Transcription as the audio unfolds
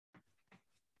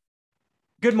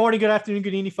Good morning, good afternoon,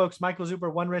 good evening, folks. Michael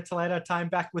Zuber, one rental at a time,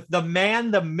 back with the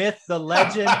man, the myth, the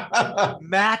legend,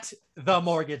 Matt, the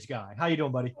mortgage guy. How you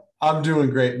doing, buddy? I'm doing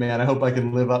great, man. I hope I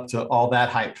can live up to all that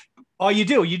hype. Oh, you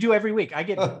do. You do every week. I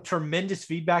get tremendous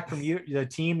feedback from you, the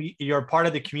team. You're part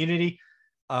of the community.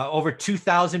 Over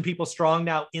 2,000 people strong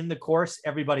now in the course.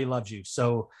 Everybody loves you.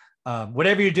 So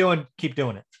whatever you're doing, keep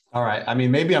doing it. All right. I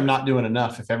mean, maybe I'm not doing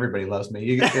enough if everybody loves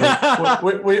me.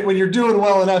 When you're doing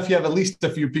well enough, you have at least a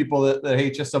few people that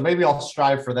hate you. So maybe I'll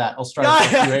strive for that. I'll strive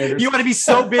for a few haters. You want to be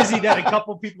so busy that a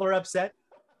couple people are upset?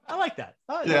 I like that.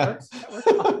 Yeah.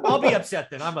 I'll be upset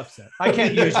then. I'm upset. I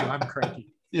can't use you. I'm cranky.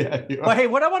 Yeah. But hey,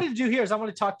 what I wanted to do here is I want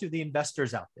to talk to the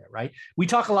investors out there, right? We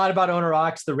talk a lot about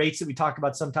owner-occupied. The rates that we talk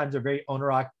about sometimes are very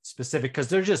owner-occupied specific because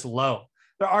they're just low.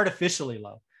 They're artificially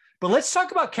low. But let's talk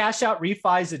about cash out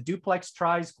refis, a duplex,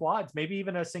 tries, quads, maybe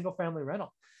even a single family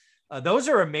rental. Those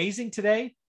are amazing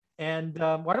today. And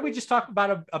why don't we just talk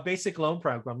about a basic loan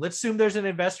program? Let's assume there's an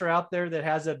investor out there that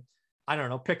has I don't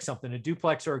know, pick something, a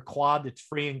duplex or a quad that's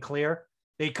free and clear.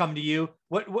 They come to you.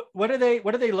 What are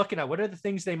they looking at? What are the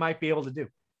things they might be able to do?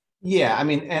 Yeah. I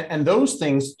mean, and those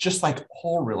things, just like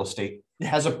whole real estate,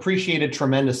 has appreciated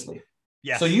tremendously.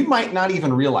 Yes. So you might not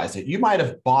even realize it. You might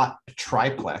have bought a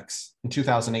triplex in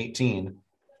 2018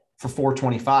 for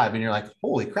 425, and you're like,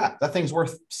 holy crap, that thing's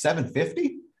worth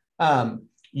 750.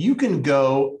 You can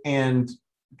go and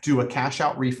do a cash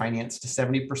out refinance to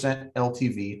 70%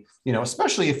 LTV,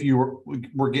 especially if you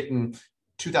were getting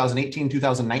 2018,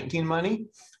 2019 money.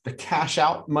 The cash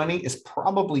out money is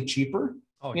probably cheaper.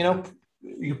 Oh, yeah.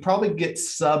 You probably get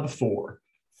sub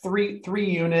 3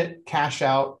 unit cash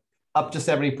out up to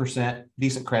 70%,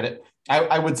 decent credit.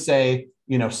 I would say,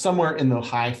 somewhere in the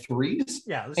high threes.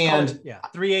 Yeah.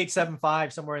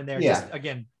 3.875, somewhere in there. Yeah. Just,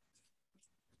 again,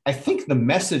 I think the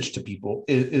message to people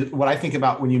is what I think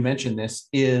about when you mention this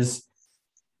is,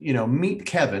 meet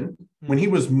Kevin when he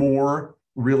was more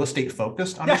real estate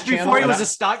focused on his channel. Before he was a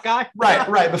stock guy.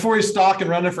 Right. Before he was stock and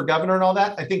running for governor and all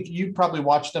that. I think you probably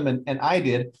watched him and I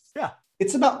did. Yeah.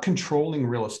 It's about controlling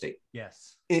real estate.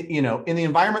 Yes. In the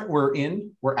environment we're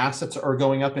in, where assets are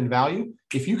going up in value,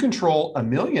 if you control $1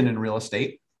 million in real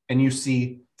estate and you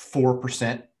see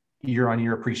 4%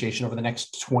 year-on-year appreciation over the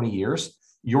next 20 years,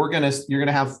 you're gonna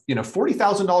have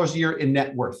 $40,000 a year in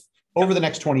net worth over the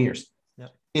next 20 years.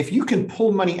 Yep. If you can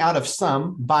pull money out of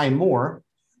some, buy more,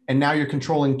 and now you're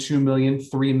controlling 2 million,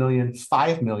 3 million,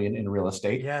 5 million in real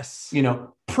estate. Yes.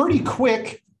 Pretty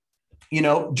quick.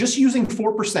 Just using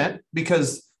 4%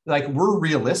 because. Like we're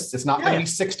realists. It's not going to be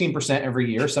 16%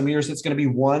 every year. Some years it's going to be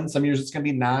 1, some years it's going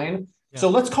to be 9. Yeah. So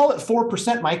let's call it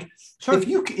 4%, Mike. Sure. If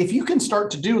you can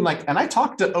start to do and I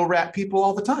talk to ORAT people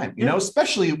all the time,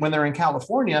 especially when they're in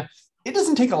California, it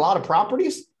doesn't take a lot of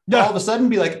properties to all of a sudden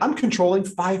be like, I'm controlling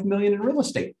 5 million in real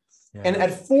estate. Yeah. And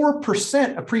at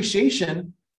 4%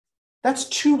 appreciation, that's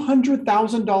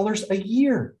 $200,000 a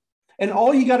year. And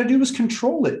all you got to do is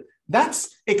control it.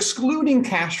 That's excluding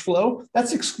cash flow.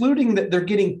 That's excluding that they're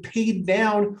getting paid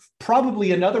down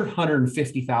probably another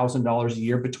 $150,000 a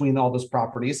year between all those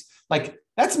properties. Like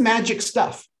that's magic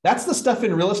stuff. That's the stuff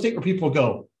in real estate where people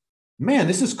go, man,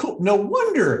 this is cool. No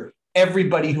wonder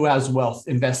everybody who has wealth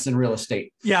invests in real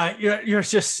estate. Yeah, you're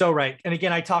just so right. And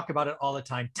again, I talk about it all the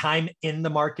time. Time in the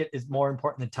market is more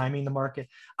important than timing the market.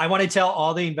 I want to tell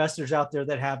all the investors out there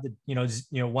that have the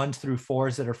 1s through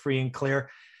 4s that are free and clear.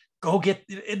 Go get,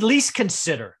 at least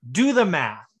consider, do the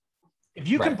math. If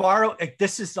you can borrow,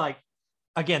 this is like,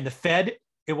 again, the Fed,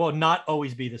 it will not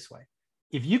always be this way.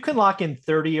 If you can lock in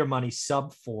 30-year money,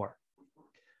 sub 4,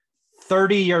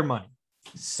 30-year money,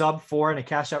 sub 4 and a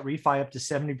cash out refi up to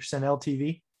 70%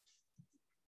 LTV.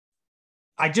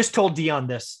 I just told Dion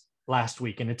this last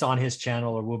week and it's on his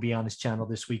channel or will be on his channel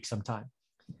this week sometime.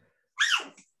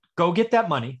 Go get that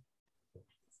money.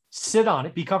 Sit on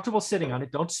it. Be comfortable sitting on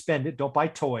it. Don't spend it. Don't buy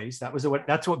toys.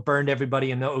 That's what burned everybody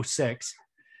in the 06.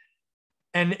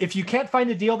 And if you can't find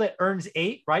a deal that earns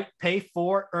 8, right? Pay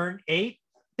 4, earn 8,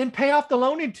 then pay off the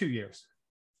loan in 2 years.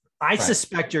 I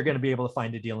suspect you're going to be able to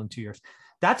find a deal in 2 years.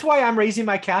 That's why I'm raising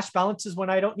my cash balances when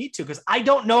I don't need to, because I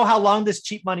don't know how long this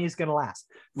cheap money is going to last.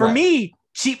 For me,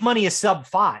 cheap money is sub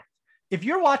 5. If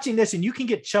you're watching this and you can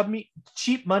get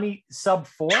cheap money sub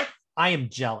 4, I am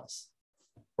jealous.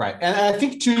 Right. And I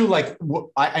think too, like,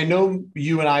 I know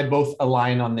you and I both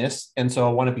align on this. And so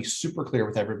I want to be super clear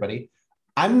with everybody.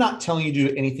 I'm not telling you to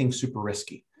do anything super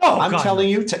risky. I'm telling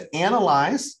you to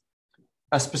analyze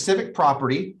a specific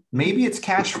property. Maybe it's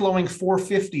cash flowing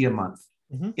 $450 a month.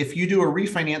 Mm-hmm. If you do a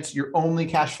refinance, you're only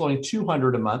cash flowing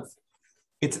 $200 a month.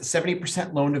 It's at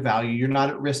 70% loan to value. You're not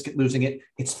at risk at losing it.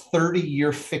 It's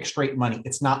 30-year fixed rate money.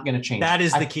 It's not going to change. That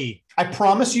is the key. I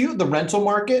promise you, the rental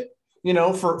market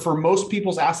for most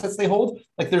people's assets they hold,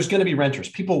 like there's going to be renters.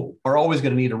 People are always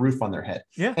going to need a roof on their head.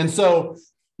 Yeah. And so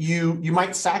you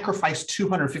might sacrifice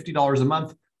 $250 a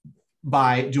month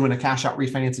by doing a cash out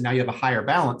refinance, and now you have a higher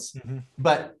balance. Mm-hmm.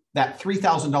 But that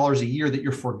 $3,000 a year that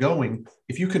you're foregoing,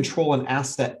 if you control an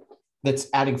asset that's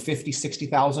adding $50,000,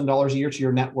 $60,000 a year to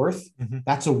your net worth, mm-hmm.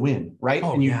 that's a win, right?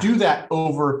 And you do that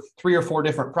over 3 or 4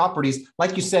 different properties.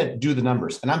 Like you said, do the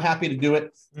numbers. And I'm happy to do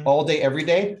it all day, every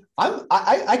day.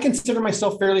 I consider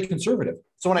myself fairly conservative.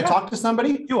 So when I talk to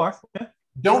somebody, you are.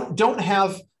 Don't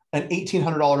have an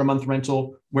 $1,800 a month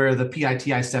rental where the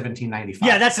PITI is $1,795.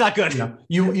 Yeah, that's not good.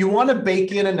 You want to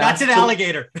bake in enough. That's an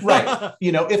alligator. Right.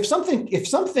 If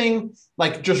something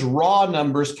like just raw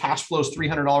numbers, cash flows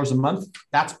 $300 a month,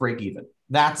 that's break even.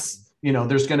 That's,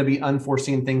 there's going to be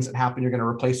unforeseen things that happen. You're going to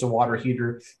replace a water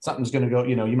heater. Something's going to go,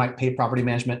 you might pay property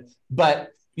management.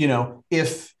 But,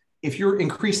 if you're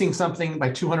increasing something by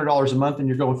 $200 a month and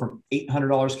you're going from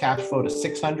 $800 cash flow to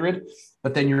 $600,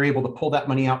 but then you're able to pull that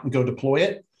money out and go deploy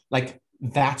it, like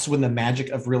that's when the magic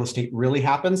of real estate really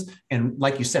happens. And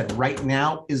like you said, right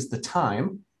now is the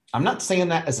time. I'm not saying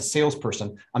that as a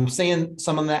salesperson. I'm saying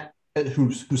someone that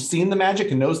who's seen the magic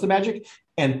and knows the magic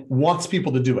and wants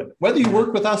people to do it. Whether you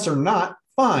work with us or not,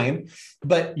 fine.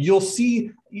 But you'll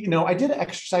see, I did an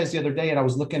exercise the other day and I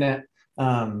was looking at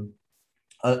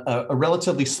a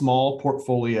relatively small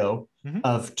portfolio mm-hmm.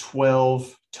 of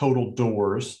 12 total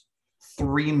doors,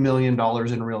 $3 million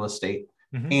in real estate.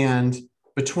 Mm-hmm. And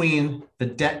between the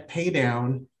debt pay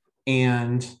down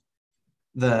and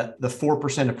the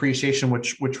 4% appreciation,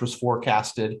 which was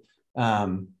forecasted,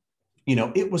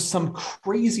 it was some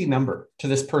crazy number to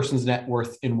this person's net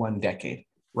worth in 1 decade,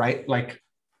 right? Like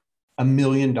 $1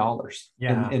 million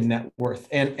in net worth.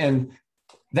 And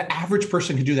the average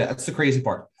person can do that. That's the crazy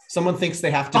part. Someone thinks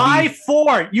they have to buy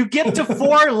 4. You get to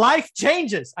 4, life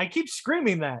changes. I keep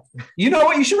screaming that. You know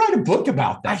what? You should write a book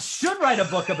about that. I should write a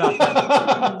book about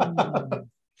that.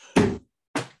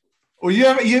 Well, you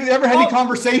ever had any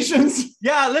conversations?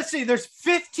 Yeah, let's see. There's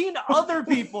 15 other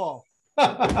people.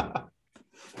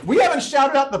 We haven't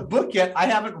shouted out the book yet. I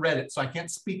haven't read it, so I can't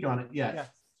speak on it yet. Yeah.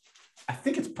 I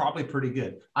think it's probably pretty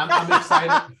good. I'm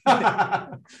excited.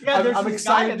 I'm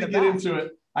excited to get into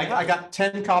it. I got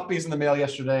 10 copies in the mail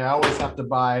yesterday. I always have to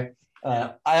buy.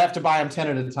 I have to buy them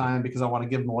 10 at a time because I want to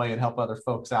give them away and help other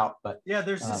folks out. But yeah,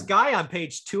 there's this guy on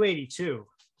page 282.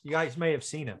 You guys may have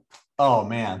seen him. Oh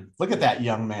man, look at that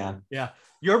young man. Yeah,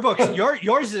 your book,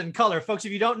 yours is in color, folks.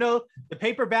 If you don't know, the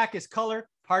paperback is color,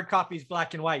 hard copy is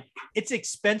black and white. It's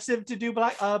expensive to do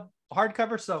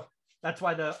hardcover, so that's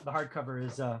why the hardcover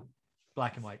is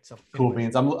black and white. So cool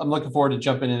beans. I'm looking forward to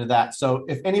jumping into that. So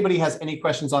if anybody has any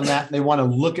questions on that, they want to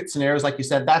look at scenarios like you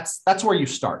said, that's where you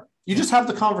start. You just have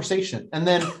the conversation. And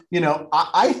then,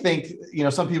 I think,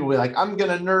 some people will be like, I'm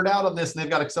going to nerd out on this and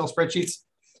they've got Excel spreadsheets.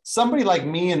 Somebody like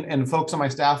me and folks on my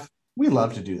staff, we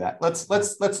love to do that. Let's let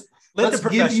the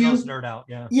professionals nerd out.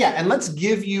 Yeah. Yeah. And let's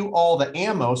give you all the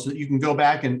ammo so that you can go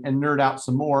back and nerd out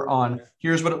some more on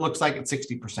here's what it looks like at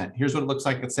 60%. Here's what it looks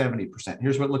like at 70%.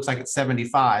 Here's what it looks like at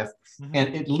 75. Mm-hmm.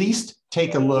 And at least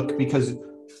take a look, because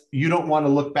you don't want to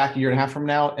look back a year and a half from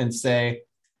now and say,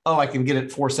 oh, I can get it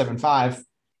 4.75.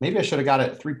 Maybe I should have got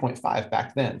it at 3.5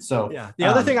 back then. So yeah. The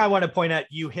other thing I want to point out,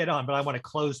 you hit on, but I want to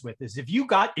close with is if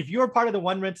you're part of the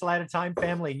one rental at a time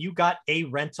family and you got a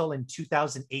rental in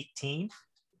 2018,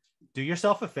 do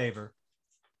yourself a favor,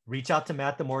 reach out to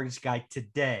Matt, the mortgage guy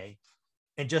today,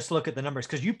 and just look at the numbers.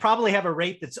 Cause you probably have a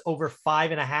rate that's over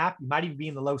 5.5. You might even be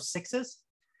in the low 6s.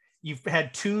 You've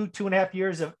had 2.5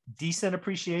 years of decent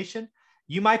appreciation.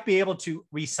 You might be able to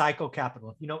recycle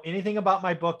capital. If you know anything about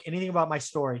my book, anything about my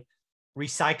story,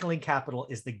 recycling capital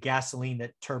is the gasoline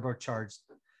that turbocharged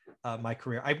my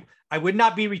career. I would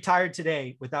not be retired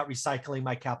today without recycling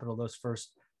my capital those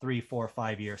first 3, 4,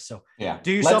 5 years. So yeah,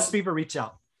 do yourself a favor, reach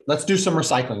out. Let's do some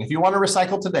recycling. If you want to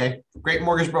recycle today,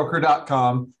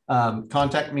 greatmortgagebroker.com.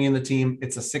 Contact me and the team.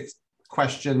 It's a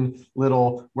 6-question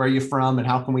little, where are you from and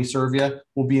how can we serve you?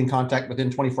 We'll be in contact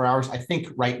within 24 hours. I think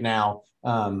right now,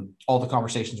 all the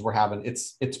conversations we're having,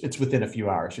 it's within a few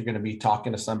hours. You're going to be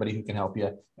talking to somebody who can help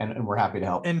you, and we're happy to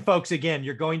help. And folks, again,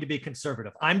 you're going to be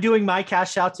conservative. I'm doing my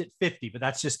cash outs at 50, but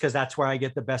that's just because that's where I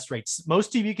get the best rates.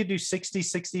 Most of you could do 60,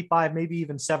 65, maybe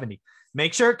even 70.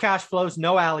 Make sure it cash flows,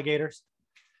 no alligators.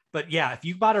 But yeah, if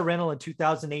you bought a rental in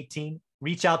 2018,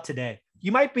 reach out today.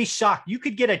 You might be shocked. You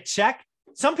could get a check.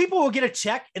 Some people will get a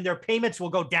check and their payments will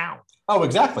go down. Oh,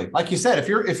 exactly. Like you said, if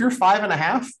you're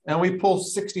 5.5 and we pull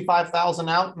 65,000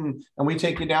 out and we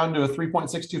take you down to a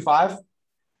 3.625,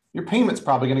 your payment's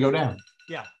probably going to go down.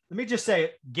 Yeah. Let me just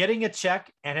say, getting a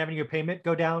check and having your payment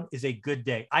go down is a good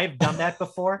day. I have done that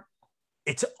before.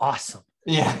 It's awesome.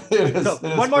 Yeah, it is. So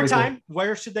It is one more pretty cool. time,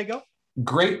 where should they go?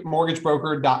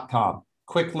 Greatmortgagebroker.com.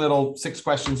 Quick little 6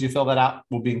 questions. You fill that out.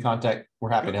 We'll be in contact.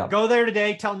 We're happy to help. Go there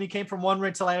today. Tell him you came from one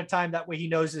rental at a time. That way he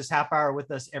knows his half hour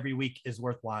with us every week is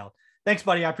worthwhile.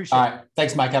 Thanappreciate it. All right.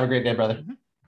 Thanks, Mike. Have a great day, brother.